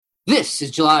This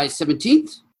is July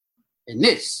 17th, and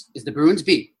this is the Bruins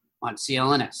Beat on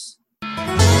CLNS.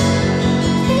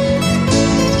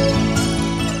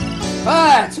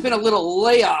 It's been a little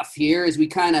layoff here as we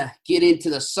kind of get into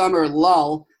the summer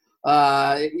lull.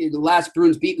 The last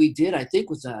Bruins Beat we did, I think,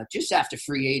 was just after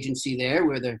free agency there,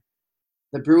 where the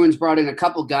Bruins brought in a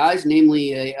couple guys,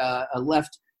 namely a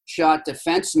left shot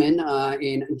defenseman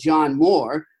in John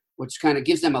Moore, which kind of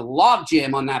gives them a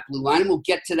logjam on that blue line. And we'll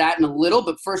get to that in a little.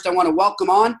 But first, I want to welcome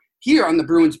on here on the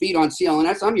Bruins Beat on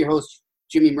CLNS. I'm your host,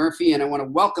 Jimmy Murphy, and I want to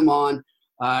welcome on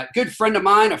a good friend of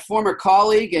mine, a former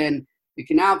colleague, and you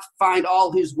can now find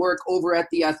all his work over at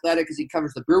The Athletic as he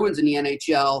covers the Bruins in the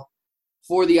NHL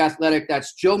for The Athletic.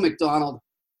 That's Joe McDonald.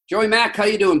 Joey Mac, how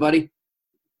you doing, buddy?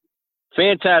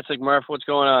 Fantastic, Murph. What's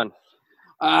going on?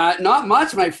 Not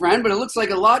much, my friend, but it looks like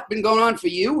a lot been going on for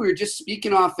you. We were just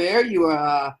speaking off air. You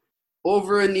were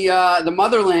over in the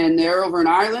motherland there, over in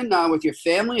Ireland with your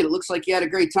family. It looks like you had a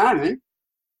great time, eh?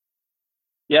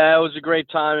 Yeah, it was a great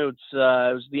time. It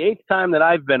was the 8th time that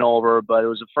I've been over, but it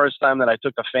was the first time that I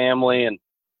took the family, and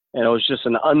it was just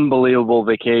an unbelievable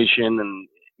vacation. And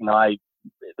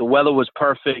the weather was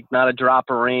perfect, not a drop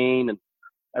of rain, and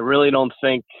I really don't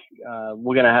think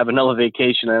we're going to have another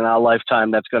vacation in our lifetime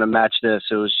that's going to match this.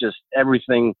 It was just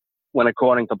everything went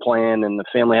according to plan, and the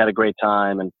family had a great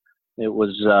time, and it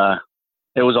was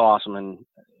awesome. And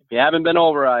if you haven't been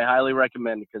over, I highly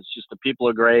recommend it because just the people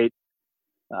are great.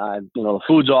 The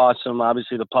food's awesome.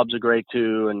 Obviously, the pubs are great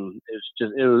too, and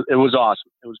it was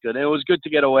awesome. It was good. And it was good to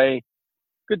get away.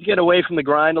 Good to get away from the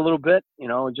grind a little bit.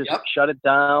 Just shut it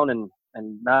down and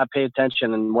not pay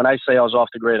attention. And when I say I was off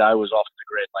the grid, I was off the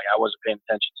grid. Like I wasn't paying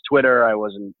attention to Twitter. I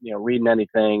wasn't, reading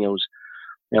anything. It was,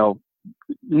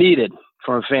 needed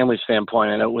from a family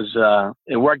standpoint, and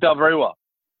it worked out very well.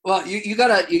 Well, you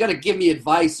gotta give me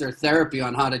advice or therapy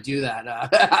on how to do that.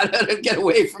 How to get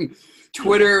away from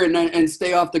Twitter and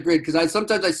stay off the grid, because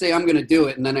sometimes I say I'm going to do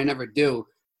it and then I never do.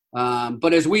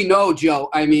 But as we know, Joe,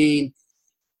 I mean,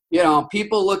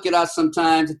 people look at us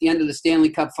sometimes at the end of the Stanley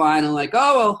Cup final like,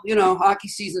 oh, well, hockey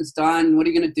season's done. What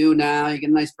are you going to do now? You get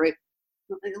a nice break.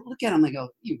 Look at them. I go,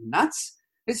 you nuts?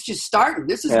 It's just starting.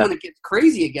 This is going to get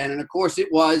crazy again. And, of course, it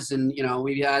was. And,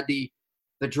 we had the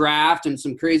draft and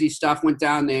some crazy stuff went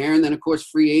down there. And then, of course,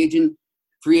 free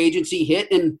agency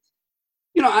hit. And,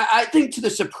 I think to the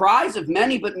surprise of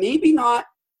many, but maybe not,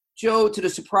 Joe, to the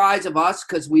surprise of us,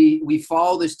 because we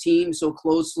follow this team so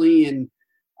closely and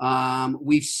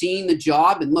we've seen the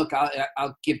job. And look,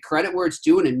 I'll give credit where it's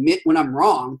due and admit when I'm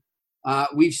wrong.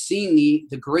 We've seen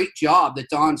the great job that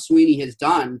Don Sweeney has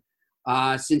done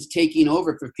since taking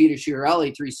over for Peter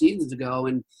Chiarelli 3 seasons ago.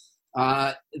 And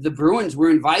the Bruins were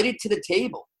invited to the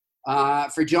table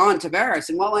for John Tavares.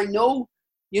 And while I know,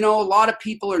 a lot of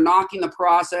people are knocking the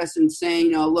process and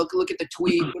saying, look at the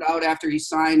tweet put out after he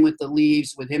signed with the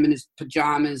Leafs with him in his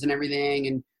pajamas and everything.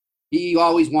 And he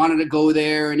always wanted to go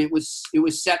there, and it was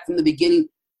set from the beginning.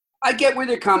 I get where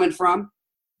they're coming from,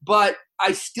 but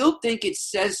I still think it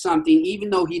says something, even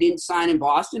though he didn't sign in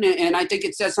Boston. And I think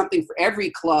it says something for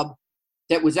every club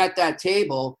that was at that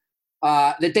table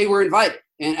that they were invited.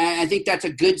 And I think that's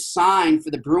a good sign for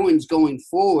the Bruins going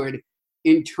forward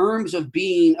in terms of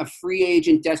being a free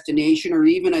agent destination, or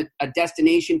even a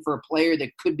destination for a player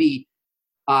that could be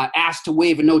asked to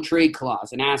waive a no-trade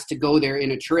clause and asked to go there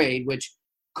in a trade, which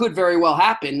could very well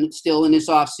happen still in this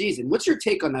offseason. What's your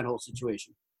take on that whole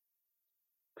situation?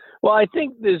 Well, I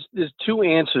think there's 2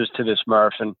 answers to this,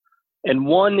 Murph. And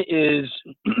one is,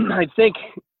 I think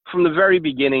from the very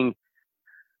beginning,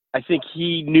 I think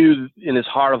he knew in his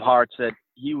heart of hearts that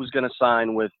he was going to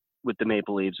sign with the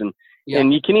Maple Leafs. And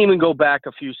you can even go back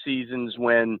a few seasons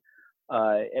when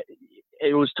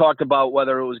it was talked about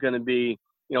whether it was going to be,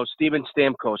 Steven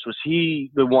Stamkos. Was he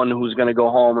the one who was going to go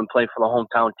home and play for the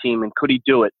hometown team, and could he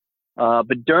do it?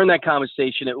 But during that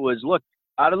conversation, it was, look,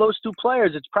 out of those 2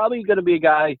 players, it's probably going to be a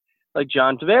guy like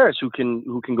John Tavares who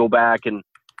can go back and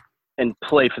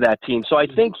play for that team. So I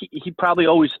think he probably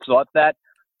always thought that.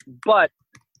 But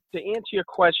to answer your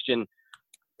question,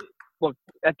 look,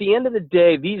 at the end of the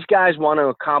day, these guys want to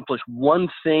accomplish one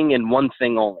thing and one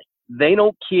thing only. They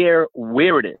don't care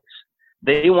where it is.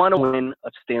 They want to win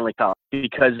a Stanley Cup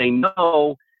because they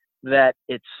know that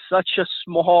it's such a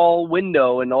small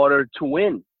window in order to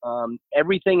win.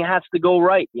 Everything has to go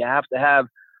right. You have to have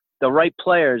the right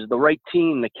players, the right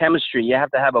team, the chemistry. You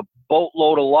have to have a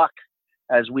boatload of luck,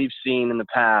 as we've seen in the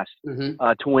past,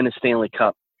 to win a Stanley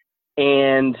Cup.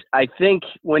 And I think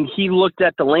when he looked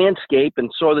at the landscape and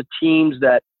saw the teams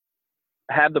that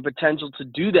have the potential to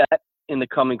do that in the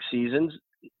coming seasons,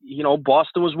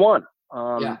 Boston was one.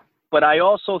 But I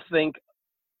also think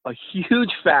a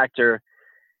huge factor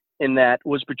in that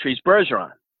was Patrice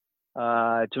Bergeron.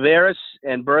 Tavares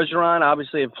and Bergeron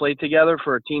obviously have played together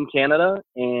for Team Canada,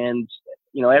 and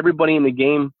everybody in the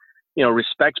game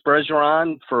respects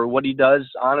Bergeron for what he does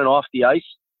on and off the ice.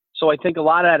 So I think a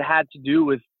lot of that had to do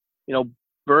with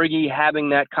Bergie having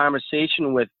that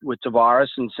conversation with Tavares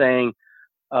and saying,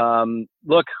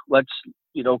 look, let's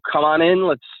come on in,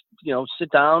 let's sit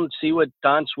down, see what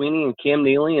Don Sweeney and Cam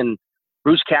Neely and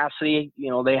Bruce Cassidy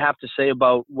they have to say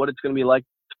about what it's going to be like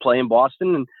to play in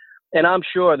Boston. And I'm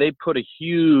sure they put a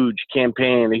huge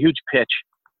campaign, a huge pitch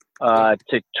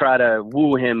to try to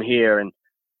woo him here.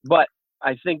 But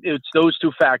I think it's those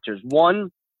two factors. One,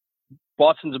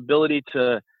 Boston's ability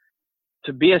to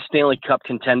be a Stanley Cup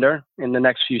contender in the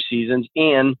next few seasons,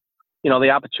 and the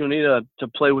opportunity to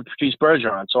play with Patrice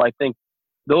Bergeron. So I think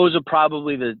those are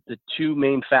probably the two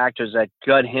main factors that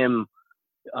got him,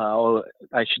 or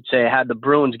I should say, had the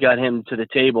Bruins got him to the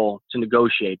table to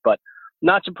negotiate. But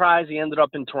not surprised he ended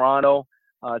up in Toronto.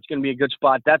 It's going to be a good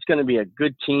spot. That's going to be a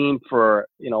good team for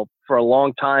a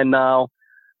long time now,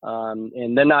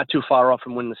 and they're not too far off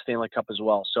from winning the Stanley Cup as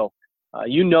well. So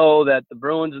that the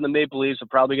Bruins and the Maple Leafs are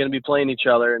probably going to be playing each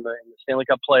other in the Stanley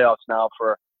Cup playoffs now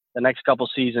for the next couple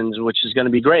seasons, which is going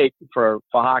to be great for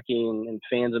hockey and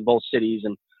fans in both cities.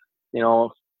 And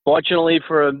fortunately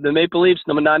for the Maple Leafs,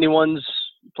 number 91's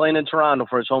playing in Toronto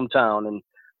for his hometown, and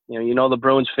the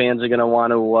Bruins fans are going to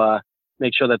want to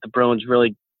make sure that the Bruins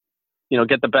really,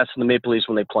 get the best of the Maple Leafs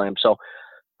when they play them. So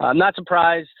I'm not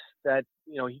surprised that,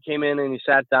 he came in and he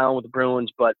sat down with the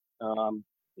Bruins. But,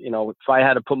 if I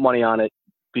had to put money on it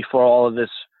before all of this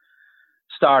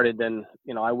started, then,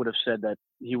 I would have said that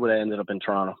he would have ended up in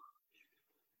Toronto.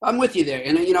 I'm with you there.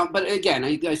 And, but again,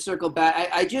 I circle back.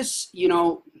 I just,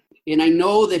 and I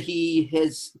know that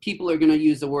people are going to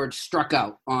use the word struck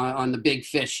out on the big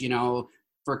fish,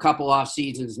 for a couple off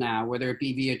seasons now, whether it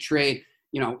be via trade.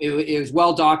 It was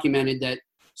well documented that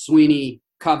Sweeney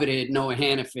coveted Noah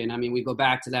Hannafin. I mean, we go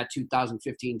back to that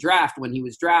 2015 draft when he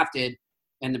was drafted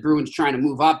and the Bruins trying to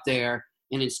move up there,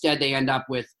 and instead they end up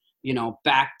with,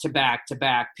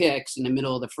 back-to-back picks in the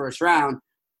middle of the first round.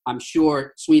 I'm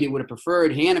sure Sweeney would have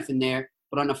preferred Hannafin there.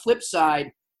 But on the flip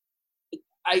side,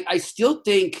 I still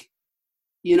think,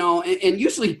 and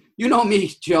usually,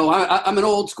 me, Joe, I'm an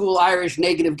old school Irish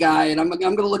negative guy, and I'm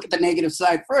going to look at the negative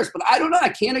side first. But I don't know. I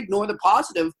can't ignore the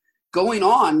positive going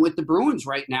on with the Bruins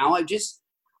right now.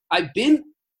 I've been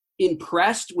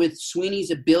impressed with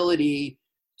Sweeney's ability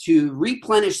to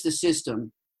replenish the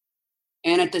system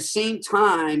and at the same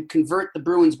time convert the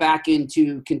Bruins back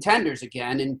into contenders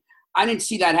again. And I didn't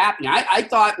see that happening. I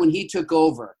thought when he took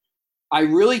over, I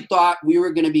really thought we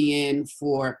were going to be in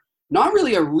for not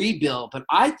really a rebuild, but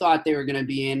I thought they were going to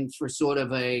be in for sort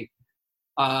of a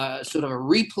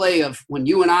replay of when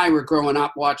you and I were growing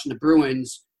up watching the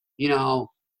Bruins,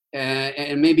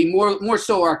 and maybe more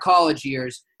so our college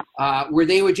years, where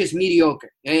they were just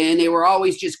mediocre and they were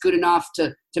always just good enough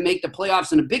to make the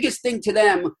playoffs. And the biggest thing to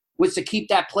them was to keep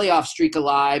that playoff streak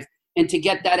alive and to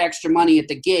get that extra money at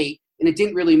the gate. And it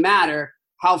didn't really matter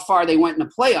how far they went in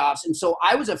the playoffs. And so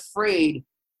I was afraid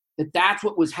that that's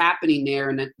what was happening there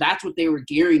and that's what they were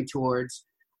gearing towards.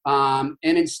 And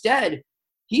instead,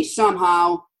 he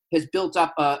somehow has built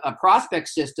up a prospect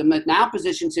system that now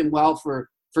positions him well for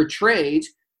trades,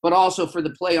 but also for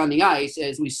the play on the ice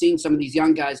as we've seen some of these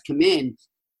young guys come in.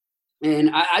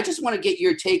 And I just want to get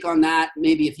your take on that.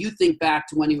 Maybe if you think back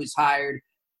to when he was hired,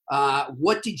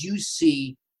 what did you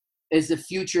see as the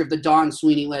future of the Don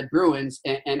Sweeney-led Bruins,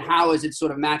 and how has it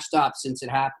sort of matched up since it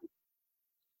happened?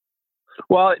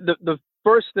 Well, the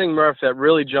first thing, Murph, that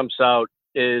really jumps out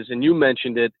is, and you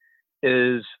mentioned it,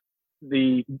 is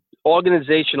the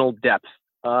organizational depth.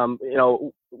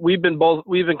 We've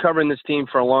been covering this team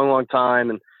for a long, long time,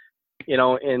 and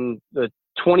in the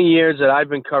 20 years that I've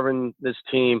been covering this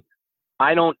team,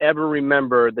 I don't ever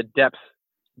remember the depth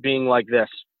being like this.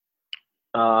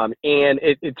 And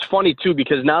it's funny too,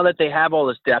 because now that they have all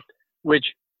this depth, which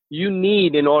you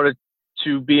need in order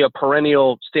to be a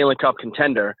perennial Stanley Cup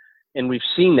contender, and we've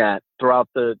seen that throughout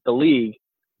the league.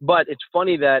 But it's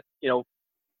funny that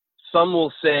some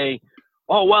will say,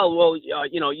 "Oh well,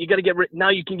 you got to get rid. Now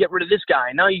you can get rid of this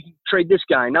guy. Now you can trade this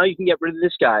guy. Now you can get rid of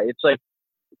this guy." It's like,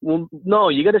 well, no,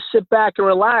 you got to sit back and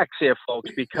relax here,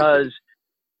 folks, because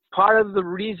part of the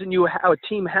reason a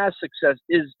team has success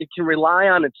is it can rely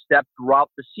on its depth throughout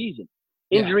the season.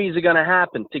 Injuries are going to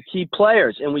happen to key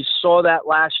players, and we saw that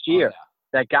last year.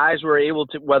 That guys were able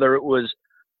to, whether it was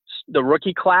the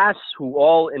rookie class, who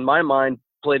all, in my mind,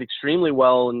 played extremely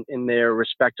well in their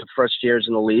respective first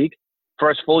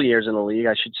full years in the league,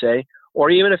 I should say, or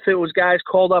even if it was guys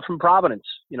called up from Providence,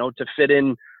 to fit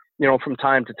in, from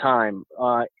time to time.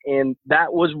 And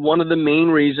that was one of the main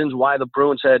reasons why the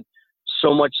Bruins had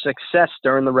so much success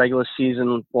during the regular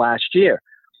season last year.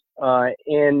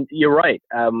 And you're right.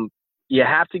 You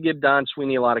have to give Don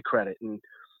Sweeney a lot of credit. And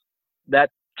that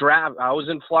draft, I was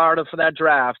in Florida for that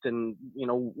draft, and,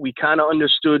 we kind of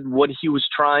understood what he was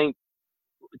trying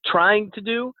to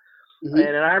do. Mm-hmm.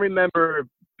 And I remember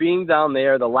being down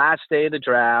there the last day of the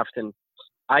draft, and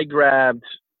I grabbed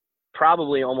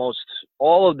probably almost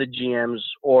all of the GMs,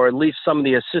 or at least some of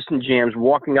the assistant GMs,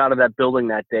 walking out of that building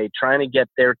that day, trying to get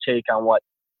their take on what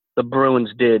the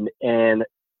Bruins did. And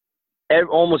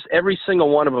almost every single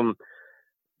one of them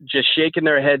just shaking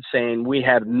their head saying, we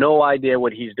have no idea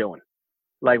what he's doing.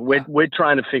 Like, we're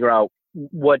trying to figure out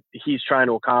what he's trying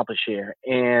to accomplish here.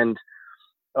 And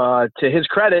to his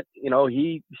credit,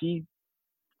 he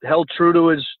held true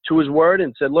to his word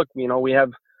and said, look, we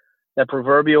have that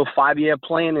proverbial 5-year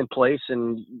plan in place,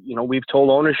 and we've told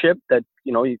ownership that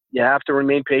you have to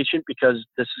remain patient because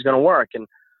this is going to work. And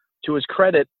to his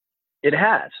credit, it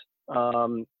has.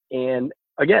 And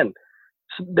again,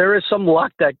 there is some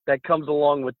luck that comes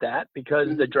along with that, because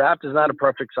the draft is not a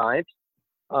perfect science,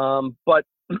 but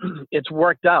it's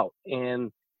worked out.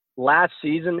 And last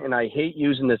season, and I hate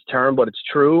using this term, but it's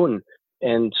true,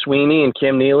 and Sweeney and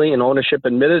Cam Neely and ownership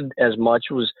admitted as much,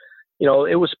 was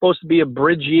it was supposed to be a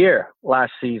bridge year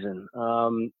last season.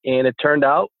 And it turned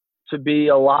out to be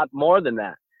a lot more than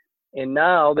that. And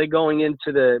now they're going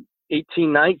into the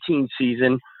 18-19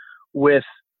 season with,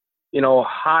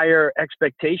 higher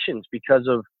expectations because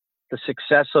of the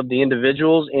success of the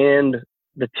individuals and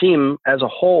the team as a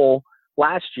whole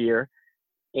last year.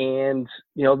 And,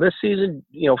 this season,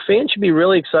 fans should be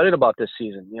really excited about this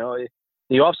season.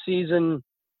 The off season,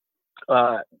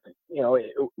 did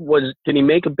he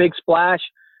make a big splash?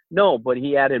 No, but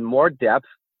he added more depth.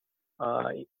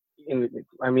 I'm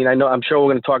sure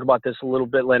we're going to talk about this a little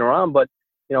bit later on, but,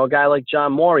 a guy like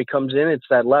John Moore, he comes in, it's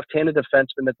that left-handed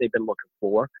defenseman that they've been looking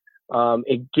for.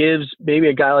 It gives maybe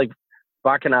a guy like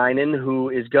Vakanainen, who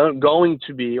is going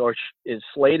to be, or is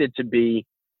slated to be,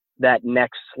 that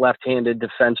next left-handed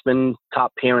defenseman,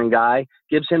 top pairing guy,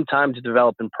 gives him time to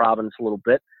develop in Providence a little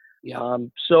bit. Yeah.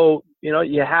 So,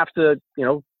 you have to,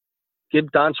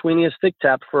 give Don Sweeney a stick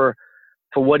tap for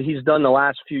what he's done the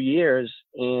last few years.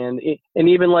 And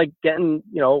even like getting,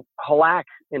 Halak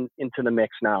into the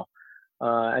mix now.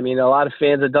 A lot of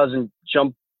fans, it doesn't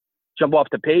jump off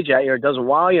the page at you, or it doesn't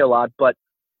wow you a lot, but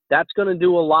that's going to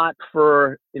do a lot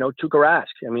for, Tuukka Rask.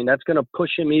 That's going to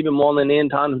push him even more than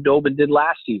Anton Khudobin did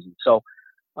last season. So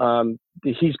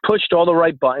he's pushed all the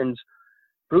right buttons.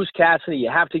 Bruce Cassidy, you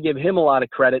have to give him a lot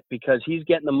of credit because he's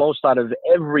getting the most out of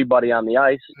everybody on the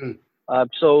ice.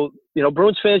 So,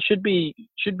 Bruins fans should be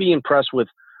impressed with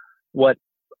what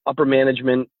upper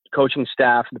management, coaching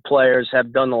staff, the players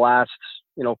have done the last,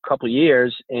 couple of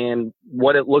years, and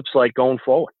what it looks like going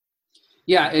forward.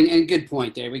 Yeah, and good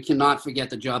point there. We cannot forget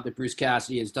the job that Bruce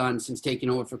Cassidy has done since taking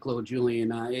over for Claude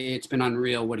Julien. It's been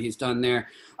unreal what he's done there.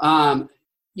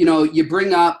 You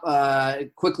bring up,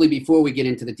 quickly before we get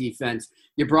into the defense,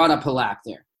 you brought up Halak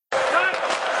there.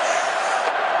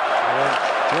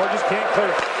 Georges can't clear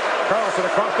it. Carlson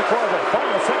across the corner.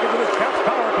 Final seconds of this Caps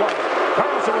power play.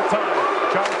 Carlson with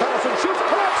time. John Carlson shoots.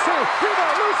 Halak save.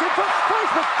 Rebound loose in front.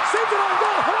 Placement. Saves it on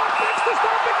goal. Halak makes the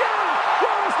stop again.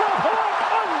 Yaroslav Halak.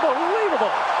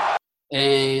 Unbelievable.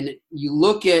 And you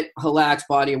look at Halak's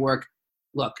body of work.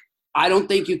 Look, I don't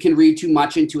think you can read too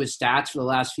much into his stats for the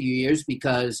last few years,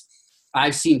 because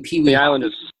I've seen Pee Wee. The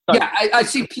Islanders. Yeah, I've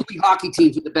seen Pee Wee hockey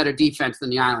teams with a better defense than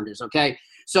the Islanders, okay?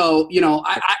 So,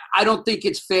 I don't think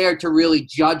it's fair to really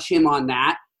judge him on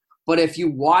that. But if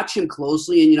you watch him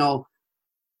closely, and,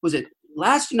 was it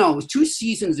last, it was 2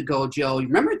 seasons ago, Joe. You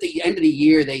remember at the end of the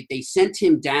year, they sent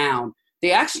him down.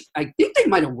 They actually, I think they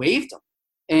might have waived him.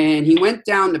 And he went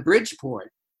down to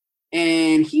Bridgeport.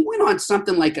 And he went on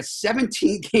something like a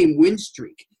 17-game win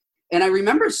streak. And I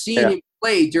remember seeing him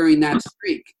play during that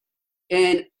streak.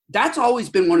 And that's always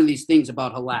been one of these things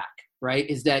about Halak, right,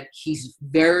 is that he's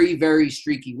very, very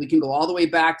streaky. We can go all the way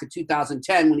back to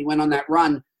 2010 when he went on that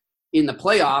run in the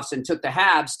playoffs and took the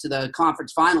Habs to the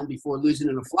conference final before losing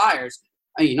to the Flyers.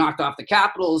 And he knocked off the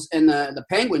Capitals and the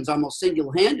Penguins almost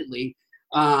single-handedly.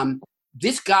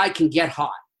 This guy can get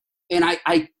hot. And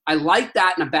I like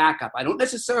that in a backup. I don't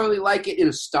necessarily like it in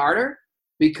a starter,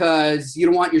 because you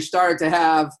don't want your starter to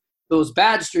have those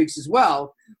bad streaks as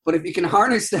well. But if you can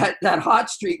harness that hot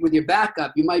streak with your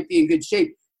backup, you might be in good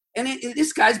shape. And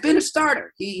this guy's been a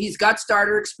starter. He's got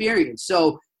starter experience.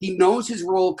 So he knows his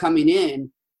role coming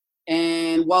in.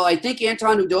 And while I think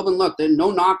Anton Khudobin, look, there's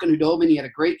no knock on Khudobin. He had a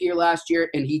great year last year,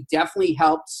 and he definitely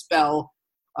helped spell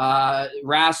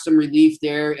Rask some relief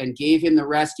there and gave him the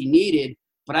rest he needed.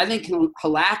 But I think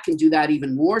Halak can do that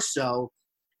even more so.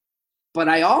 But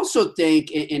I also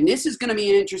think, and this is going to be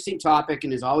an interesting topic,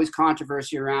 and there's always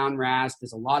controversy around Rask.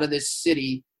 There's a lot of this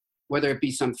city, whether it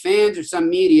be some fans or some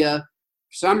media,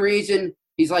 for some reason,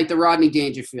 he's like the Rodney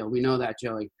Dangerfield. We know that,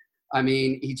 Joey. I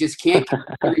mean, he just can't get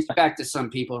any respect to some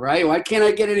people, right? Why can't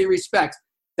I get any respect?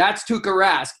 That's Tuukka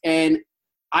Rask. And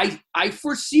I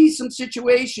foresee some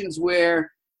situations where,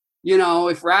 you know,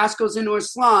 if Rask goes into a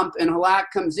slump and Halak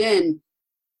comes in,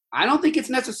 I don't think it's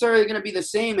necessarily going to be the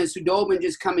same as Khudobin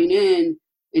just coming in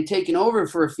and taking over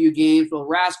for a few games while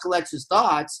Rask collects his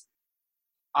thoughts.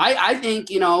 I think,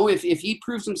 you know, if he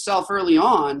proves himself early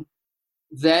on,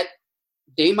 that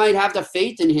they might have the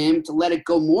faith in him to let it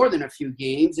go more than a few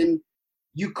games. And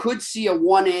you could see a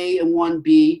 1A and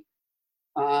 1B,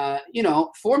 you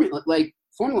know,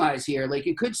 formalize here. Like,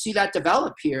 you could see that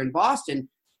develop here in Boston.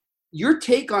 Your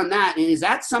take on that, and is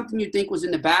that something you think was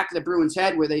in the back of the Bruins'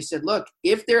 head where they said, look,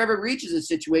 if there ever reaches a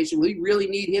situation we really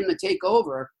need him to take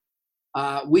over,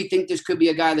 we think this could be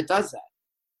a guy that does that?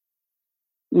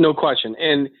 No question.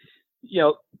 And, you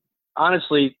know,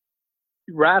 honestly,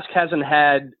 Rask hasn't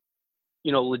had,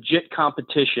 you know, legit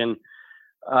competition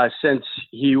since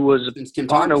he was a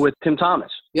partner with Tim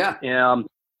Thomas. Yeah.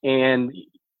 And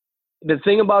the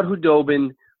thing about Khudobin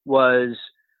was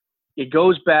it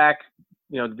goes back,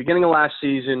 you know, the beginning of last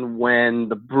season when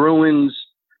the Bruins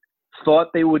thought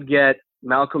they would get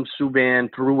Malcolm Subban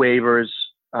through waivers,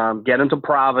 get him to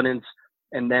Providence,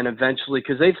 and then eventually,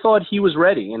 because they thought he was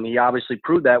ready, and he obviously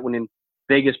proved that when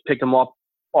Vegas picked him up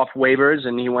off waivers,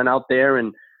 and he went out there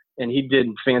and he did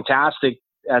fantastic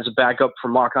as a backup for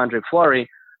Marc-Andre Fleury.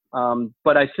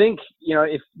 But I think, you know,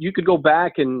 if you could go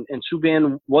back and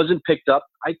Subban wasn't picked up,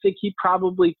 I think he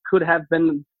probably could have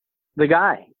been the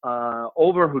guy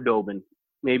over Khudobin,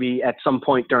 maybe at some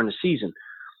point during the season.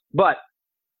 But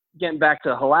getting back to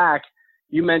Halak,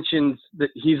 you mentioned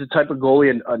that he's the type of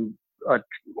goalie, a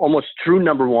almost true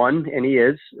number one, and he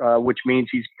is, which means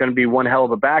he's going to be one hell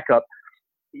of a backup.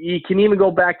 You can even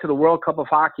go back to the World Cup of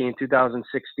Hockey in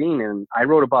 2016, and I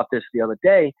wrote about this the other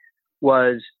day,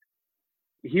 was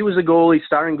he was a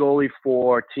starting goalie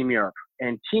for Team Europe.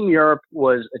 And Team Europe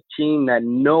was a team that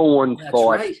no one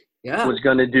thought was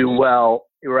going to do well,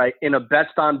 right, in a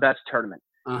best-on-best tournament.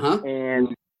 And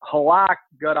Halak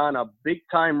got on a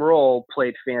big-time role,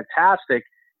 played fantastic,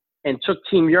 and took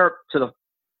Team Europe to the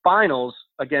finals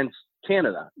against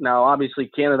Canada. Now, obviously,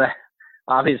 Canada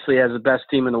obviously has the best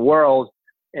team in the world,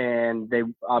 and they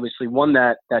obviously won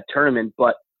that tournament.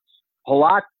 But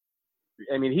Halak,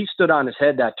 I mean, he stood on his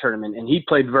head that tournament, and he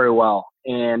played very well.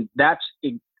 And that's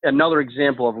another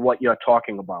example of what you're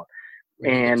talking about.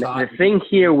 And the thing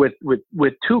here with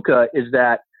Tuukka is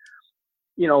that,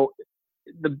 you know,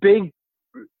 the big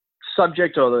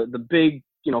subject or the big,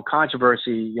 you know,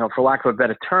 controversy, you know, for lack of a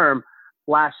better term,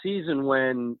 last season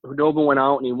when Khudobin went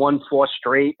out and he won 4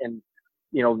 straight, and,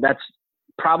 you know, that's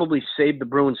probably saved the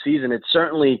Bruins season. It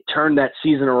certainly turned that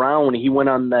season around when he went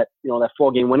on that, you know, that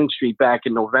 4-game winning streak back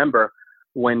in November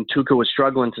when Tuukka was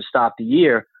struggling to start the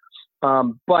year.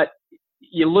 But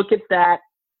you look at that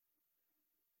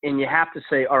and you have to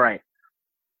say, all right,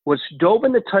 was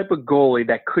Khudobin the type of goalie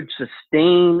that could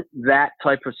sustain that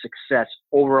type of success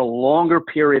over a longer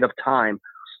period of time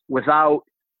without,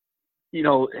 you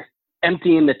know,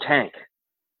 emptying the tank?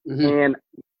 And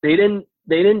they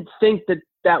didn't think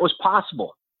that was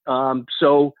possible.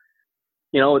 So,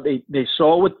 you know, they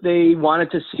saw what they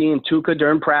wanted to see in Tuukka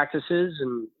during practices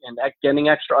and getting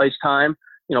extra ice time,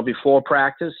 you know, before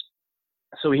practice.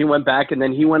 So he went back and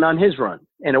then he went on his run,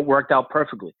 and it worked out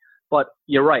perfectly. But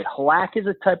you're right. Halak is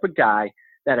a type of guy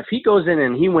that if he goes in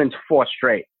and he wins 4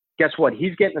 straight, guess what?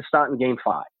 He's getting a start in Game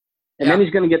 5. And then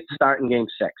he's going to get the start in Game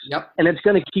 6. And it's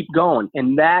going to keep going.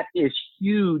 And that is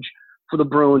huge for the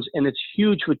Bruins, and it's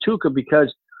huge for Tuukka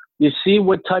because you see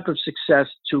what type of success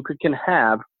Tuukka can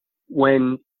have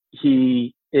when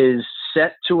he is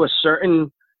set to a certain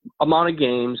amount of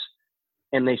games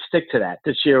and they stick to that.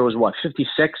 This year was,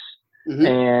 56?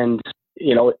 And,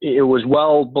 you know, it was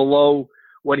well below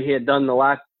what he had done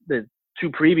the 2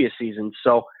 previous seasons.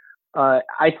 So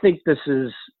I think this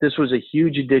was a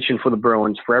huge addition for the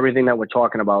Bruins for everything that we're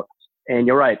talking about. And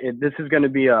you're right. This is going to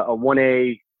be a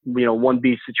 1A, you know,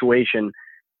 1B situation,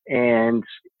 and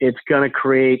it's going to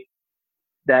create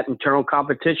that internal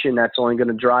competition that's only going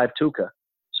to drive Tuukka.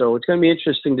 So it's going to be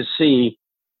interesting to see,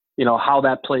 you know, how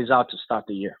that plays out to start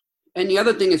the year. And the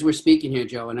other thing is we're speaking here,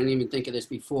 Joe, and I didn't even think of this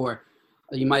before,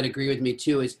 you might agree with me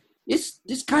too, is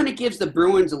this kind of gives the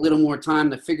Bruins a little more time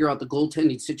to figure out the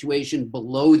goaltending situation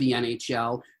below the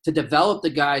NHL, to develop the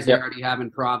guys they already have in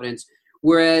Providence.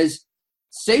 Whereas,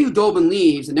 say Hudobin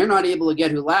leaves and they're not able to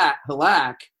get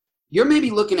Halak, you're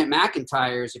maybe looking at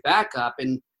McIntyre as your backup.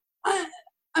 And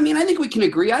I mean, I think we can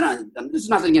agree. This is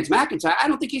nothing against McIntyre. I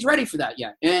don't think he's ready for that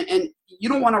yet. And you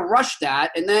don't want to rush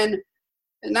that. And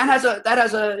that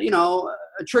has a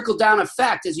trickle down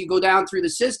effect as you go down through the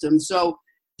system. So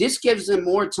this gives them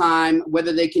more time,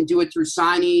 whether they can do it through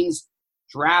signings,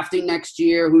 drafting next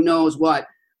year, who knows what,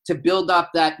 to build up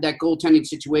that goaltending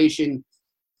situation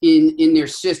in their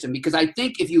system. Because I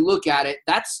think if you look at it,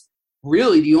 that's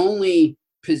really the only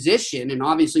position, and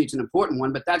obviously it's an important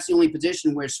one, but that's the only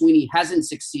position where Sweeney hasn't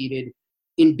succeeded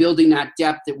in building that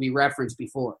depth that we referenced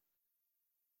before.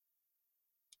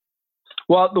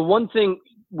 Well, the one thing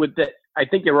with that, I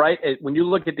think you're right. When you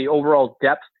look at the overall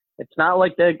depth, it's not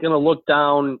like they're going to look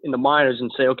down in the minors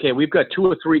and say, okay, we've got 2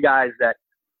 or 3 guys that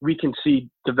we can see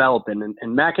developing.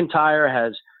 And McIntyre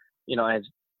has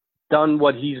done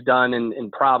what he's done in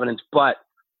Providence. But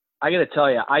I got to tell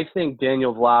you, I think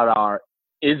Daniel Vladar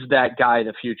is that guy of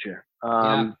the future.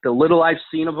 The little I've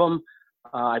seen of him,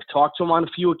 I've talked to him on a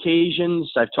few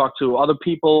occasions. I've talked to other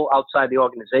people outside the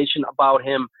organization about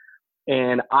him.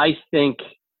 And I think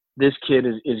this kid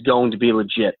is going to be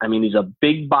legit. I mean, he's a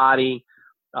big body.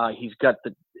 He's got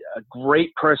a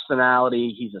great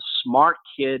personality. He's a smart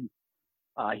kid.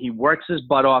 He works his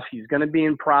butt off. He's going to be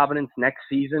in Providence next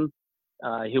season.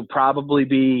 He'll probably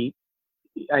be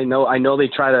 – I know they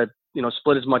try to,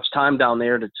 split as much time down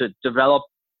there to develop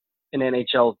an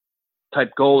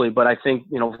NHL-type goalie, but I think,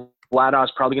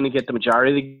 Vladar's probably going to get the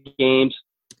majority of the games.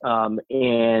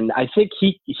 And I think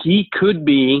he could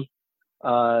be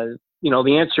the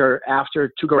answer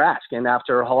after Tuukka Rask and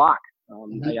after Halak.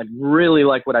 I really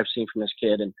like what I've seen from this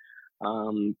kid. And,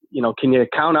 can you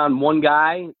count on one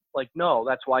guy? Like, no,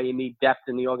 that's why you need depth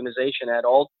in the organization at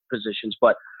all positions.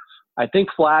 But I think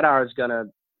Vladar is going to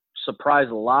surprise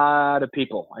a lot of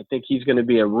people. I think he's going to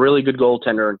be a really good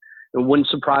goaltender. And it wouldn't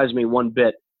surprise me one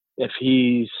bit if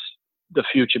he's the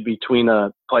future between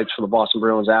the pipes for the Boston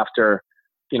Bruins after,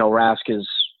 Rask is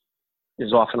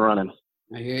off and running.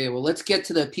 I hear you. Well, let's get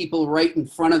to the people right in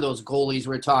front of those goalies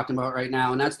we're talking about right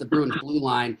now, and that's the Bruins blue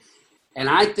line. And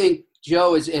I think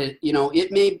Joe is,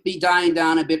 it may be dying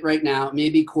down a bit right now. It may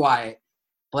be quiet.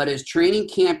 But as training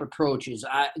camp approaches,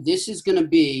 this is going to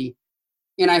be,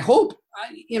 and I hope,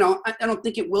 I don't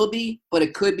think it will be, but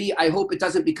it could be. I hope it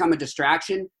doesn't become a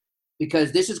distraction,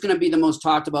 because this is going to be the most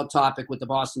talked about topic with the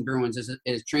Boston Bruins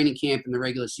as training camp and the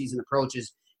regular season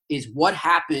approaches, is what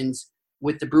happens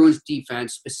with the Bruins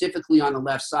defense, specifically on the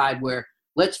left side, where,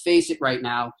 let's face it right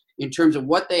now, in terms of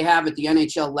what they have at the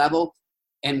NHL level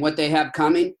and what they have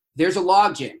coming, there's a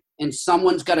logjam, and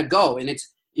someone's got to go. And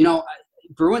it's,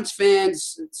 Bruins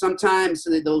fans, sometimes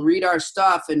they'll read our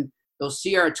stuff and they'll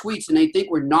see our tweets and they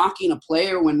think we're knocking a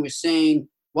player when we're saying,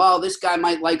 well, this guy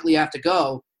might likely have to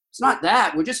go. It's not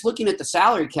that. We're just looking at the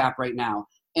salary cap right now.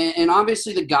 And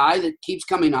obviously the guy that keeps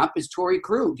coming up is Torey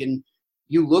Krug. And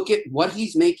you look at what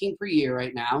he's making per year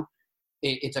right now.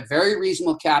 It's a very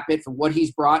reasonable cap hit for what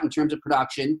he's brought in terms of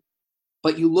production.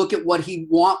 But you look at what he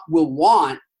will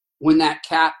want when that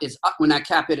cap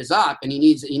hit is up, and he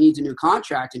needs a new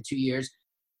contract in 2 years.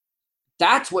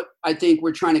 That's what I think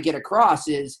we're trying to get across,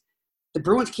 is the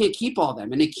Bruins can't keep all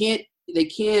them, and they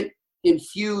can't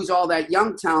infuse all that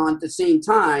young talent at the same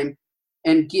time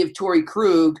and give Torey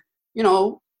Krug,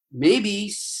 maybe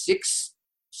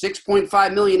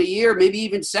 $6.5 million a year, maybe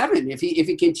even $7 million if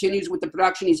he continues with the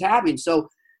production he's having. So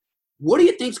what do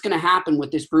you think is going to happen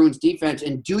with this Bruins defense,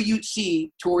 and do you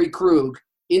see Torey Krug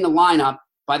in the lineup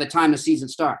by the time the season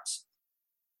starts?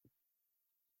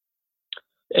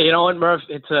 Hey, you know what, Murph?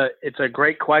 It's a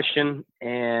great question,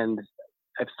 and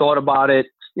I've thought about it.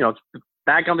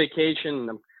 Back on vacation,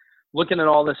 I'm looking at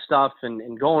all this stuff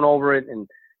and going over it and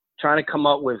trying to come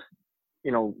up with,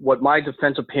 what my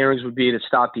defensive pairings would be to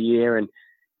start the year. And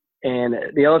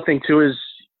the other thing too is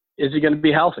he going to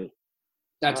be healthy?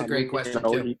 That's a great question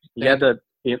too. He had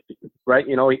he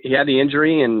had the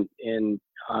injury, and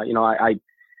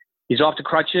he's off the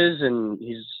crutches and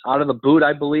he's out of the boot,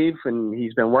 I believe, and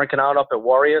he's been working out up at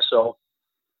Warrior. So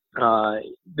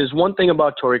there's one thing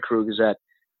about Torey Krug, is that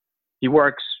he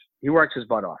works his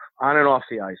butt off on and off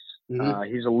the ice.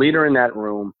 Mm-hmm. He's a leader in that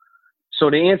room. So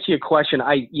to answer your question,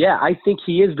 I think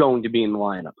he is going to be in the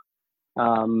lineup.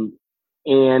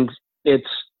 And it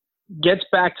gets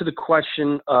back to the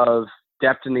question of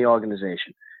depth in the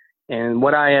organization. And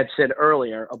what I had said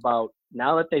earlier about,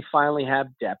 now that they finally have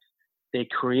depth, they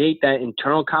create that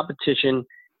internal competition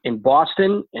in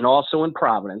Boston and also in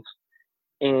Providence.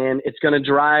 And it's going to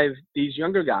drive these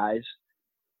younger guys,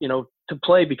 to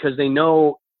play, because they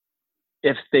know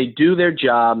if they do their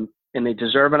job and they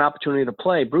deserve an opportunity to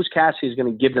play, Bruce Cassidy is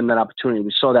going to give them that opportunity.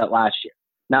 We saw that last year.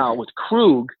 Now, with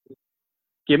Krug,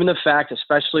 given the fact,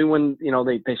 especially when,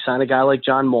 they sign a guy like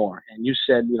John Moore, and you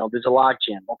said, there's a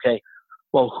logjam. Okay,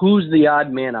 well, who's the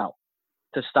odd man out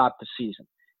to stop the season?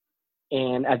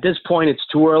 And at this point, it's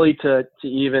too early to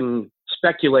even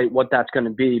speculate what that's going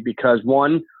to be because,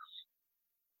 one,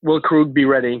 will Krug be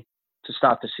ready to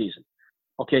stop the season?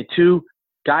 Okay, two,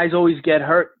 guys always get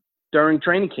hurt during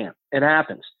training camp. It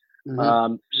happens.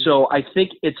 Mm-hmm. So I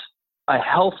think it's a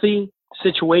healthy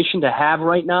situation to have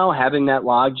right now, having that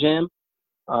logjam.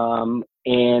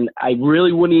 And I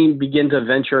really wouldn't even begin to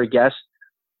venture a guess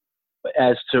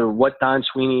as to what Don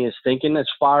Sweeney is thinking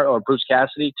or Bruce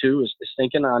Cassidy too is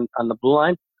thinking on the blue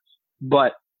line.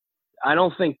 But I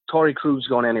don't think Torrey Krug's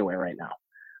going anywhere right now.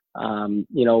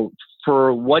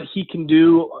 For what he can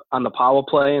do on the power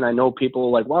play, and I know people are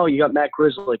like, well, you got Matt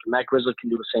Grzelcyk, and Matt Grzelcyk can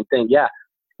do the same thing. Yeah.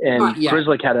 And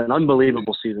Grzelcyk had an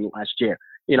unbelievable season last year.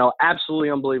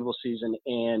 Absolutely unbelievable season.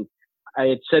 And I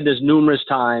had said this numerous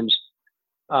times,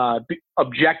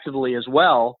 objectively as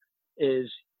well,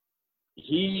 is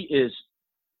he is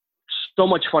so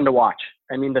much fun to watch.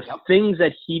 I mean, the things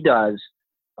that he does,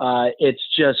 it's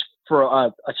just for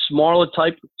a smaller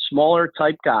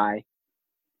type guy.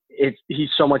 He's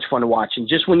so much fun to watch. And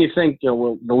just when you think,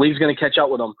 the league's going to catch up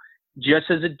with him, just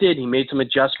as it did, he made some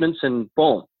adjustments and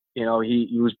boom,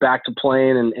 he was back to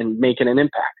playing and making an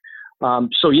impact.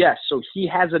 So he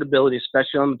has that ability,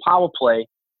 especially on the power play,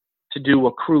 to do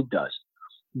what Krug does.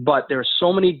 But there are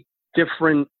so many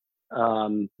different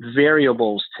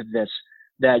variables to this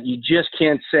that you just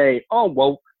can't say, oh,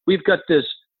 well, we've got this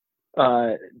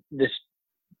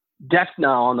depth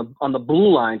now on the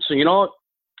blue line. So, what?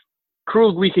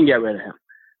 Krug, we can get rid of him.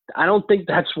 I don't think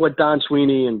that's what Don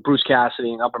Sweeney and Bruce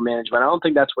Cassidy and upper management, I don't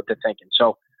think that's what they're thinking.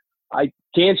 So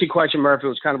to answer your question, Murphy, it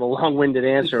was kind of a long-winded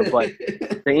answer, but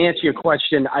to answer your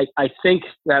question, I think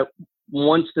that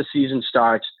once the season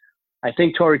starts, I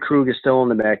think Torrey Krug is still in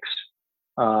the mix.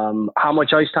 How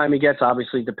much ice time he gets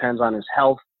obviously depends on his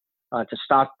health to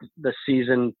stop the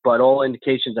season, but all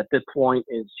indications at this point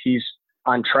is he's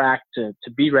on track to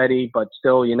be ready, but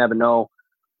still you never know.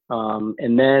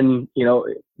 And then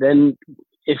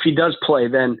if he does play,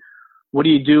 then what do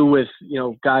you do with,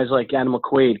 guys like Adam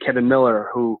McQuaid, Kevin Miller,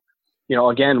 who,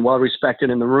 again, well-respected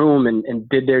in the room and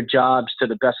did their jobs to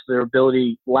the best of their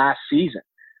ability last season.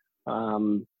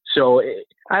 So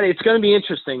it's going to be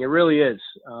interesting. It really is.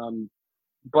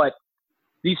 But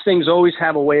these things always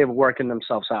have a way of working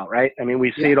themselves out, right? I mean,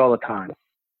 we see it all the time.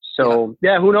 So,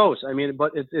 who knows? I mean,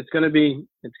 but it's going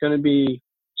to be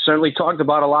certainly talked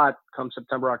about a lot come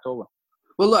September, October.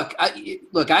 Well, look,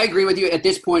 I agree with you. At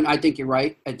this point, I think you're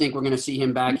right. I think we're going to see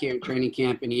him back here in training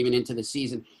camp and even into the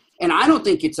season. And I don't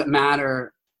think it's a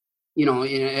matter,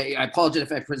 I apologize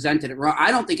if I presented it wrong. I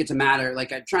don't think it's a matter,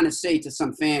 like I'm trying to say to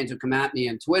some fans who come at me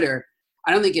on Twitter,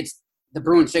 I don't think it's the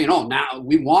Bruins saying, oh, now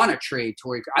we want to trade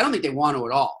Torrey. I don't think they want to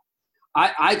at all.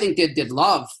 I think they'd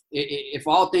love, if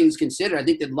all things considered, I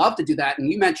think they'd love to do that.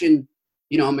 And you mentioned,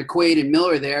 McQuaid and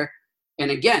Miller there. And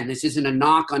again, this isn't a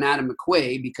knock on Adam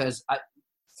McQuaid because,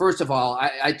 first of all,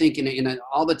 I think in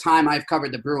all the time I've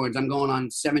covered the Bruins, I'm going on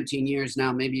 17 years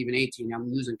now, maybe even 18. I'm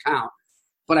losing count.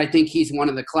 But I think he's one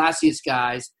of the classiest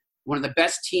guys, one of the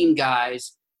best team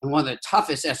guys, and one of the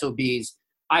toughest SOBs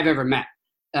I've ever met,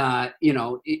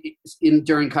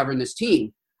 during covering this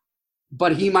team.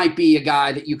 But he might be a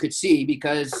guy that you could see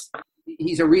because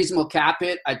he's a reasonable cap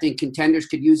hit. I think contenders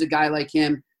could use a guy like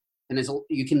him. And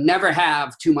you can never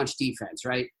have too much defense,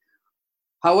 right?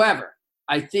 However,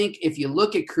 I think if you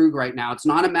look at Krug right now, it's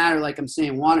not a matter, like I'm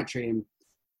saying, want to trade him.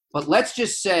 But let's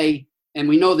just say, and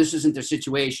we know this isn't the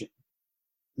situation,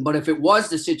 but if it was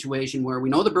the situation where we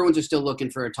know the Bruins are still looking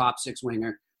for a top six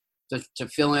winger to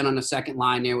fill in on the second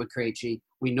line there with Krejci,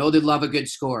 we know they'd love a good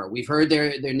scorer. We've heard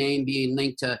their name being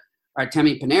linked to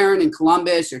Artemi Panarin in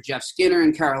Columbus or Jeff Skinner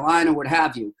in Carolina, what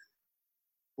have you.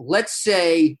 Let's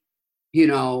say,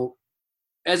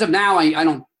 as of now, I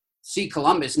don't see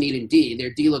Columbus needing D.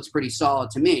 Their D looks pretty solid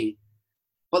to me.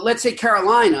 But let's say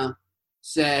Carolina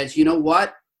says, you know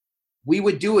what? We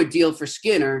would do a deal for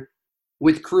Skinner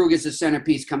with Krug as the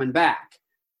centerpiece coming back.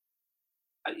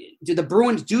 Do the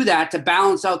Bruins do that to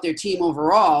balance out their team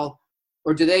overall?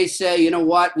 Or do they say, you know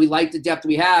what, we like the depth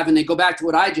we have, and they go back to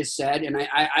what I just said? And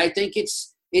I think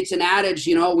it's an adage,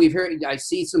 we've heard, I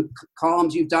see some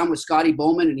columns you've done with Scotty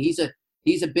Bowman, and he's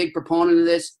a big proponent of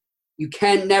this. You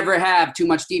can never have too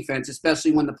much defense,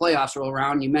 especially when the playoffs roll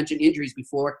around. You mentioned injuries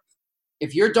before.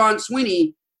 If you're Don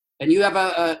Sweeney and you have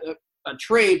a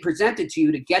trade presented to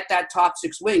you to get that top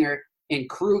six winger and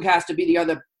Krug has to be the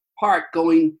other part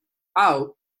going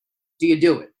out, do you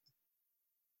do it?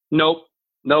 Nope,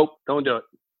 don't do it.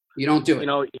 You don't do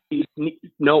it.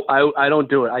 No, I don't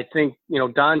do it. I think,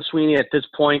 Don Sweeney at this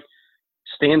point,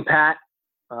 stand pat.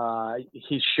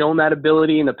 He's shown that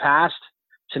ability in the past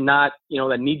to not,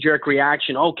 that knee-jerk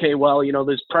reaction. Okay, well,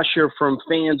 there's pressure from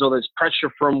fans or there's pressure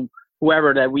from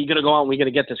whoever that we're going to go out and we're going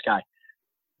to get this guy.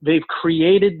 They've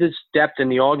created this depth in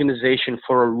the organization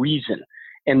for a reason.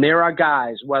 And there are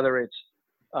guys, whether it's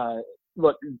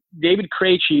look, David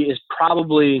Krejci is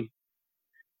probably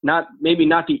maybe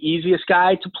not the easiest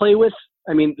guy to play with.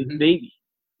 I mean,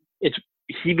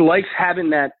 he likes having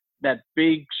that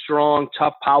big, strong,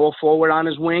 tough power forward on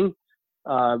his wing.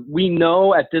 We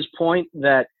know at this point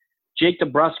that Jake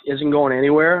DeBrusk isn't going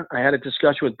anywhere. I had a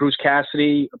discussion with Bruce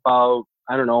Cassidy about,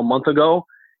 a month ago,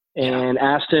 and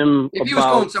asked him if he was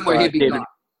going somewhere, he'd be David gone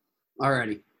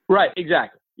already. Right,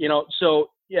 exactly.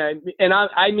 So yeah, and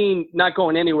I mean not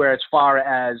going anywhere as far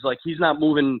as like he's not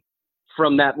moving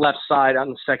from that left side on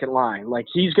the second line. Like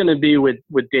he's going to be with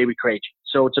David Krejci.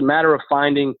 So it's a matter of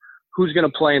finding who's going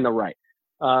to play in the right.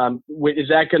 Is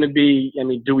that going to be? I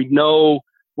mean, do we know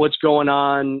what's going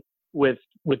on with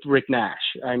Rick Nash?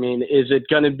 I mean, is it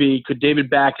going to be? Could David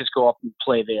Backes go up and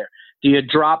play there? Do you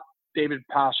drop David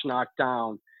Pastrnak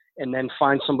down and then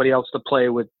find somebody else to play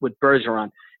with Bergeron?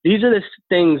 These are the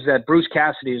things that Bruce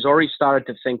Cassidy has already started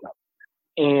to think of.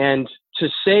 And to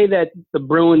say that the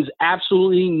Bruins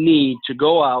absolutely need to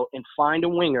go out and find a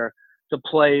winger to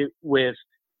play with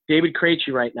David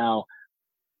Krejci right now,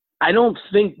 I don't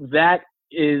think that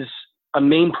is a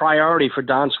main priority for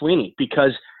Don Sweeney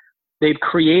because they've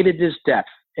created this depth.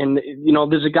 And,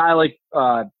 there's a guy like,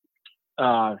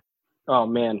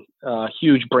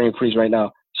 huge brain freeze right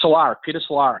now, Peter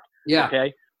Cehlarik. Yeah.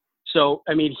 Okay. So,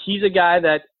 I mean, he's a guy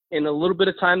that in a little bit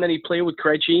of time that he played with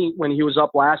Krejci when he was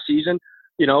up last season,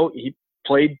 he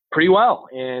played pretty well.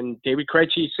 And David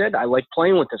Krejci said, I like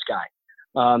playing with this guy.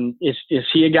 Is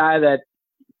he a guy that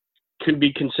could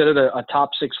be considered a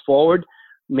top six forward?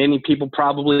 Many people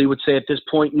probably would say at this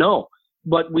point, no.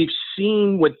 But we've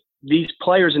seen with these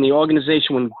players in the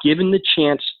organization, when given the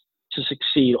chance to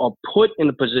succeed or put in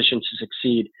a position to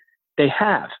succeed, they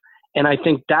have. And I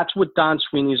think that's what Don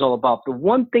Sweeney is all about. The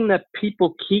one thing that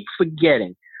people keep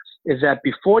forgetting is that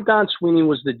before Don Sweeney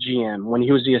was the GM, when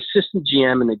he was the assistant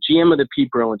GM and the GM of the Pete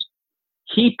Bruins,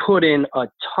 he put in a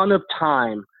ton of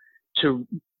time to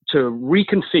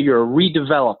reconfigure,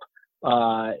 redevelop,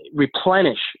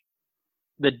 replenish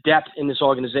the depth in this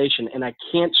organization. And I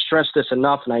can't stress this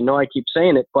enough, and I know I keep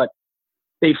saying it, but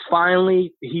he's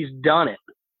done it.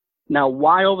 Now,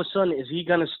 why all of a sudden is he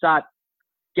going to start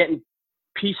getting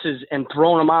pieces and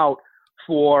throwing them out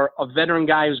for a veteran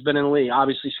guy who's been in the league?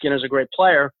 Obviously, Skinner's a great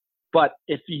player, but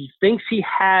if he thinks he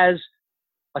has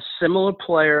a similar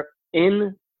player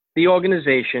in the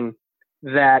organization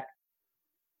that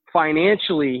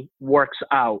financially works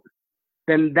out,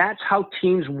 then that's how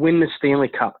teams win the Stanley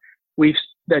Cup.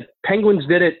 The Penguins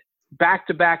did it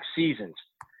back-to-back seasons.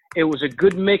 It was a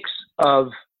good mix of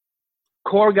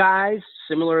core guys,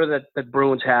 similar that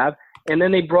Bruins have, and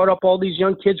then they brought up all these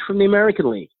young kids from the American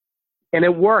League. And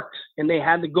it worked, and they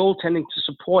had the goaltending to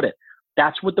support it.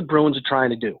 That's what the Bruins are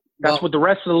trying to do. That's what the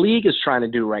rest of the league is trying to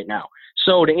do right now.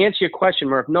 So to answer your question,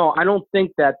 Murph, no, I don't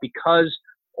think that because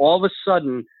all of a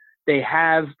sudden they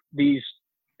have the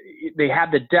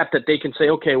depth that they can say,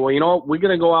 okay, well, you know what, we're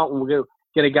going to go out and we're going to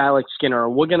get a guy like Skinner, or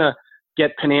we're going to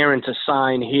get Panarin to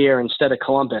sign here instead of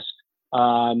Columbus.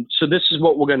 So this is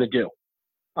what we're going to do.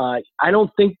 I don't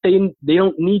think they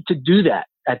don't need to do that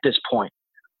at this point.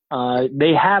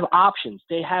 They have options.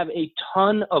 They have a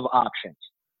ton of options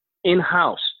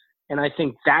in-house. And I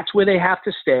think that's where they have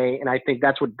to stay. And I think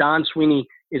that's what Don Sweeney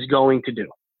is going to do.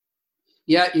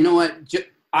 Yeah, you know what?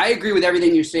 I agree with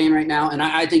everything you're saying right now. And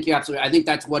I think I think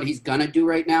that's what he's going to do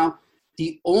right now.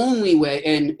 The only way,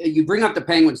 and you bring up the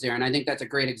Penguins there, and I think that's a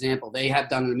great example. They have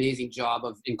done an amazing job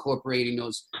of incorporating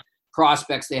those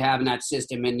prospects they have in that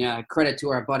system. And credit to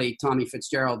our buddy Tommy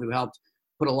Fitzgerald, who helped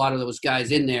put a lot of those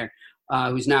guys in there,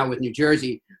 who's now with New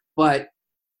Jersey. But,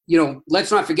 let's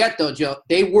not forget, though, Joe,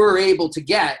 they were able to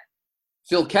get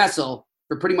Phil Kessel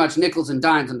for pretty much nickels and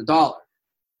dimes on the dollar.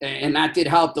 And that did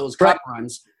help those cup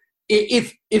runs.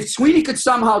 If Sweeney could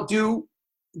somehow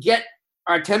get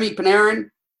Artemi Panarin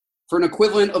for an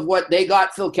equivalent of what they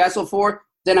got Phil Kessel for,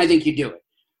 then I think you do it.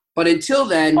 But until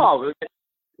then, look,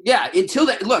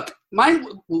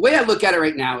 the way I look at it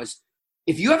right now is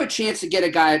if you have a chance to get a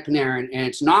guy at Panarin and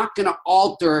it's not going to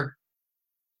alter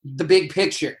the big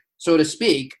picture, so to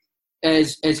speak,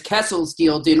 as Kessel's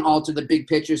deal didn't alter the big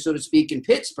picture, so to speak, in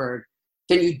Pittsburgh,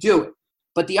 then you do it.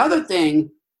 But the other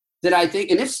thing that I think,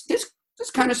 and this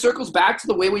kind of circles back to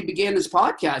the way we began this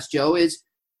podcast, Joe, is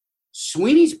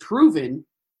Sweeney's proven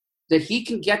that he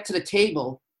can get to the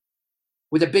table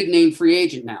with a big-name free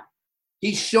agent now.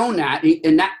 He's shown that,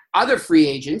 and that other free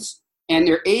agents and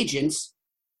their agents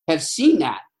have seen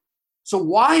that. So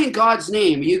why in God's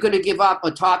name are you going to give up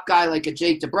a top guy like a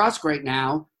Jake DeBrusk right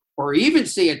now, or even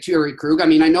say a Torrey Krug? I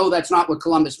mean, I know that's not what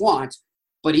Columbus wants,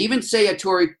 but even say a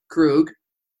Torrey Krug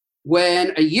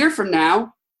when a year from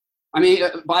now, I mean,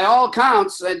 by all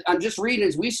accounts, I'm just reading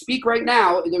as we speak right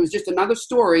now, there was just another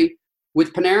story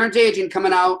with Panarin's agent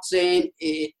coming out saying,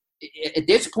 at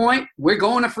this point, we're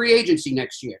going to free agency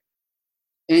next year.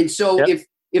 And so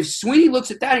if Sweeney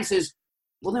looks at that and says,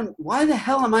 well, then why the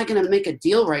hell am I going to make a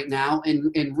deal right now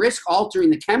and risk altering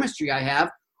the chemistry I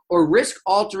have or risk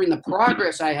altering the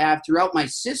progress I have throughout my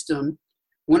system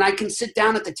when I can sit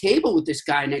down at the table with this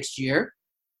guy next year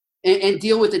and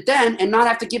deal with it then and not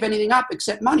have to give anything up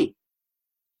except money?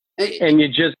 And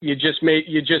you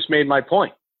just made my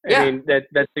point. I mean,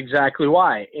 that's exactly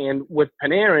why. And with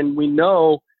Panarin, we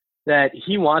know that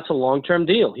he wants a long-term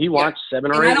deal. He wants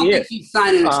 7 or 8 years. I don't think he'd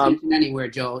sign an extension anywhere,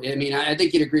 Joe. I mean, I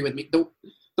think you'd agree with me.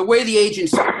 The way the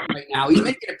agent's right now, he's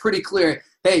making it pretty clear,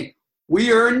 hey,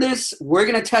 we earned this. We're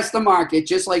going to test the market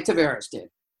just like Tavares did.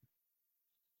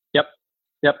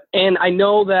 Yep. And I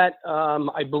know that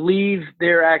I believe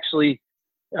they're actually,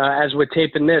 as we're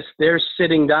taping this, they're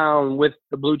sitting down with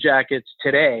the Blue Jackets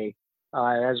today.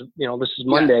 As you know, this is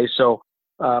Monday, so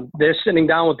they're sitting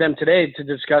down with them today to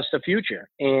discuss the future.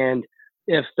 And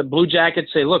if the Blue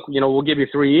Jackets say, look, we'll give you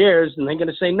 3 years, then they're going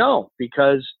to say no,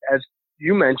 because as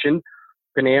you mentioned,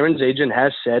 Panarin's agent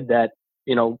has said that,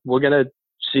 we're going to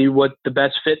see what the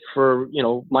best fit for,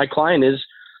 my client is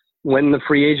when the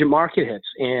free agent market hits.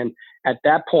 And at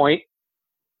that point,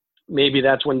 maybe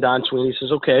that's when Don Sweeney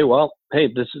says, okay, well,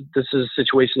 hey, this is a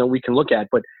situation that we can look at.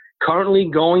 But currently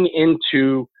going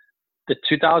into the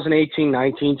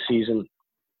 2018-19 season,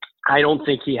 I don't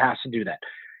think he has to do that.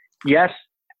 Yes,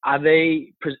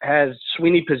 has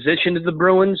Sweeney positioned the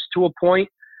Bruins to a point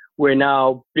where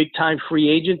now big-time free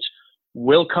agents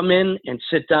will come in and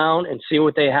sit down and see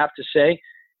what they have to say?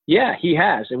 Yeah, he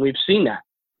has, and we've seen that.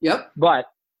 Yep. But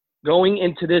going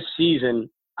into this season,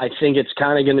 I think it's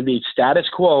kind of going to be status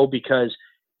quo because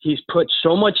he's put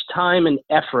so much time and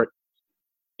effort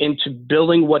into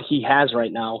building what he has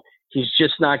right now. He's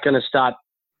just not going to stop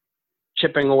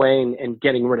chipping away and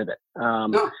getting rid of it.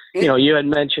 You had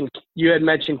mentioned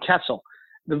Kessel.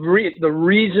 The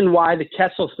reason why the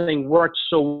Kessel thing worked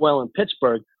so well in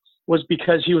Pittsburgh was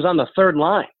because he was on the third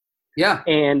line. Yeah.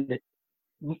 And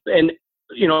when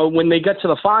they got to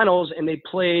the finals and they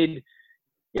played,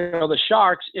 the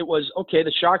Sharks, it was okay.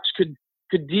 The Sharks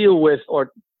could deal with,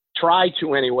 or try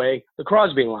to anyway, the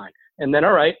Crosby line. And then,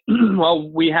 all right, well,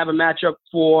 we have a matchup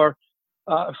for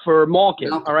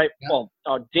Malkin. All right, well,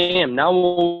 damn, now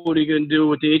what are you going to do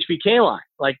with the HBK line?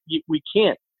 Like, we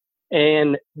can't.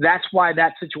 And that's why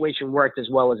that situation worked as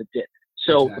well as it did.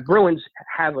 So The Bruins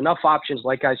have enough options,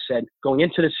 like I said, going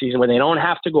into the season where they don't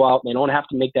have to go out, they don't have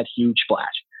to make that huge splash.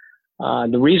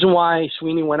 The reason why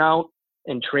Sweeney went out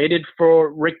and traded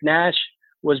for Rick Nash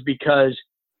was because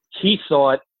he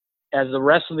thought, as the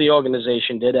rest of the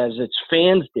organization did, as its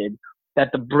fans did,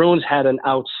 that the Bruins had an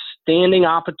outstanding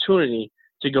opportunity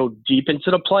to go deep into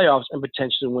the playoffs and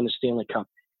potentially win the Stanley Cup.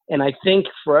 And I think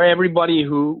for everybody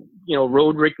who,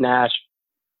 rode Rick Nash,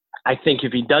 I think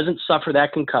if he doesn't suffer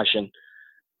that concussion,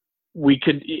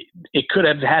 it could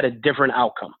have had a different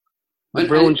outcome. The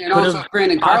Bruins and also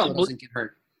Brandon Carlo doesn't get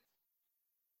hurt.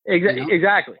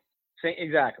 Exactly.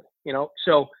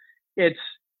 So it's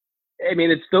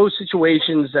those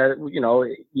situations that,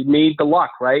 you need the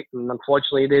luck, right? And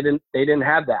unfortunately they didn't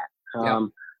have that.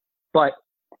 But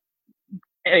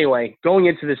anyway, going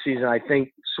into the season, I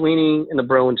think Sweeney and the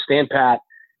Bruins stand pat.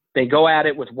 They go at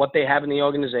it with what they have in the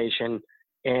organization,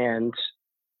 and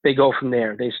they go from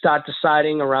there. They start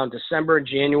deciding around December,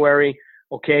 January,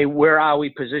 okay, where are we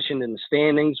positioned in the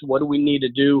standings? What do we need to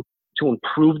do to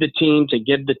improve the team, to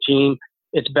give the team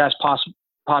its best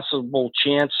possible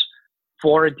chance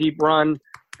for a deep run?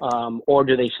 Or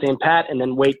do they stand pat and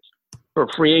then wait for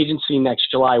free agency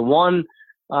next July 1?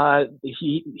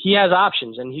 He has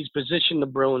options, and he's positioned the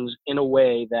Bruins in a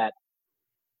way that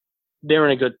they're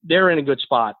in a good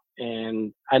spot,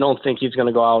 and I don't think he's going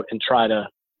to go out and try to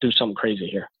do something crazy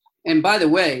here. And by the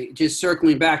way, just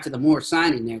circling back to the Moore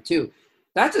signing there too,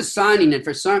 that's a signing that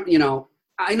for some,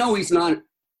 I know he's not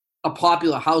a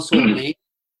popular household name,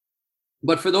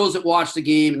 but for those that watch the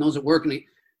game and those that work in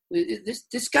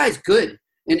this guy's good.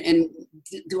 And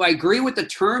do I agree with the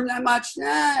term that much?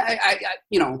 That's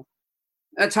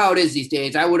how it is these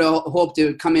days. I would hope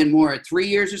to come in more at 3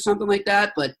 years or something like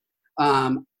that. But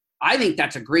I think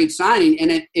that's a great signing.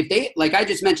 And if they, like I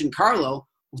just mentioned, Carlo,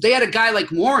 if they had a guy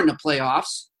like Moore in the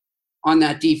playoffs on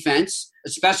that defense,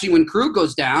 especially when Krug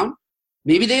goes down,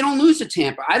 maybe they don't lose to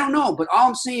Tampa. I don't know. But all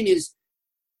I'm saying is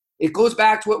it goes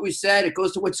back to what we said. It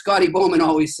goes to what Scotty Bowman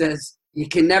always says. You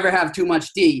can never have too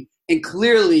much D. And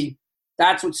clearly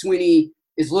that's what Sweeney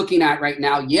is looking at right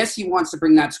now. Yes, he wants to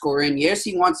bring that score in. Yes,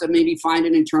 he wants to maybe find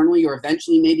it internally, or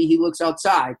eventually maybe he looks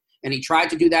outside. And he tried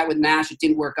to do that with Nash. It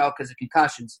didn't work out because of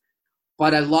concussions.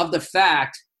 But I love the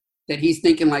fact that he's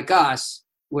thinking like us,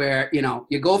 where, you know,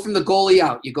 you go from the goalie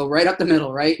out, you go right up the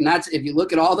middle, right? And that's, if you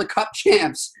look at all the Cup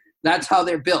champs, that's how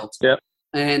they're built. Yep.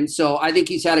 And so I think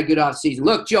he's had a good offseason.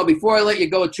 Look, Joe, before I let you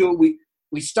go, too,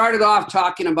 we started off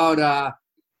talking about,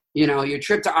 you know, your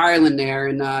trip to Ireland there.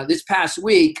 And this past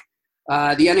week,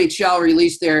 the NHL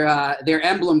released their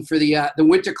emblem for the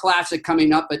Winter Classic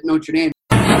coming up at Notre Dame.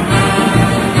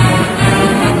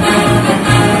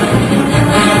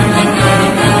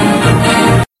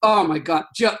 Oh, my God.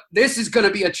 Joe, this is going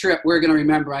to be a trip we're going to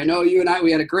remember. I know you and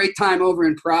we had a great time over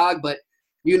in Prague, but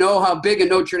you know how big a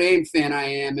Notre Dame fan I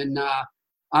am, and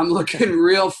I'm looking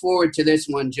real forward to this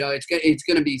one, Joe. It's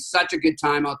going to be such a good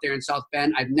time out there in South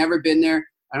Bend. I've never been there.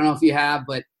 I don't know if you have,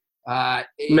 but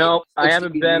no, I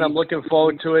haven't been. I'm looking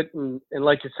forward to it, and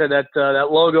like you said, that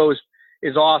logo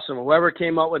is awesome. Whoever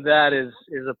came up with that is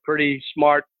a pretty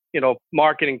smart, you know,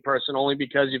 marketing person. Only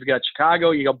because you've got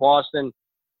Chicago, you got Boston,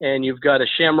 and you've got a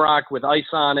shamrock with ice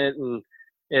on it, and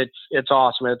it's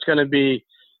awesome. It's going to be,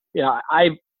 you know,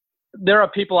 there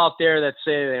are people out there that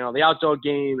say, you know, the outdoor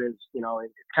game is, you know, it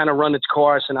kind of run its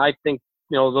course, and I think,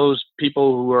 you know, those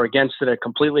people who are against it are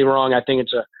completely wrong. I think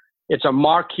it's a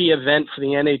marquee event for the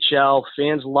NHL.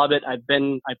 Fans love it. I've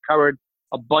covered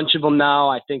a bunch of them now.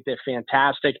 I think they're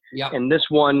fantastic. Yep. And this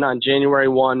one on January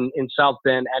 1 in South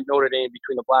Bend at Notre Dame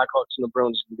between the Blackhawks and the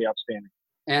Bruins is going to be outstanding.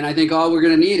 And I think all we're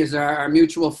going to need is our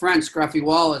mutual friend, Scruffy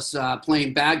Wallace,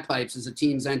 playing bagpipes as the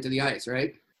teams enter the ice,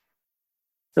 right?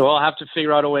 So we'll have to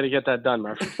figure out a way to get that done,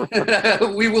 Murph.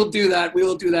 We will do that. We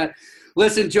will do that.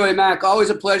 Listen, Joey Mack, always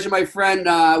a pleasure, my friend.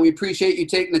 We appreciate you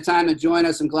taking the time to join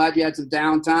us. I'm glad you had some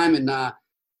downtime. And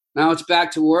now it's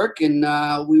back to work. And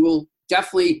we will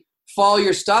definitely follow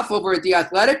your stuff over at The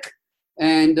Athletic.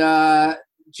 And,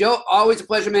 Joe, always a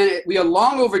pleasure, man. We are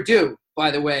long overdue,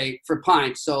 by the way, for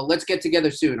pints. So let's get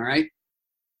together soon, all right?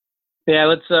 Yeah,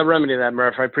 let's remedy that,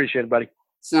 Murph. I appreciate it, buddy.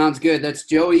 Sounds good. That's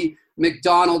Joey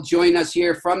McDonald joining us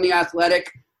here from The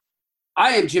Athletic.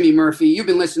 I am Jimmy Murphy. You've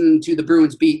been listening to the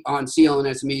Bruins Beat on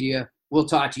CLNS Media. We'll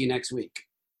talk to you next week.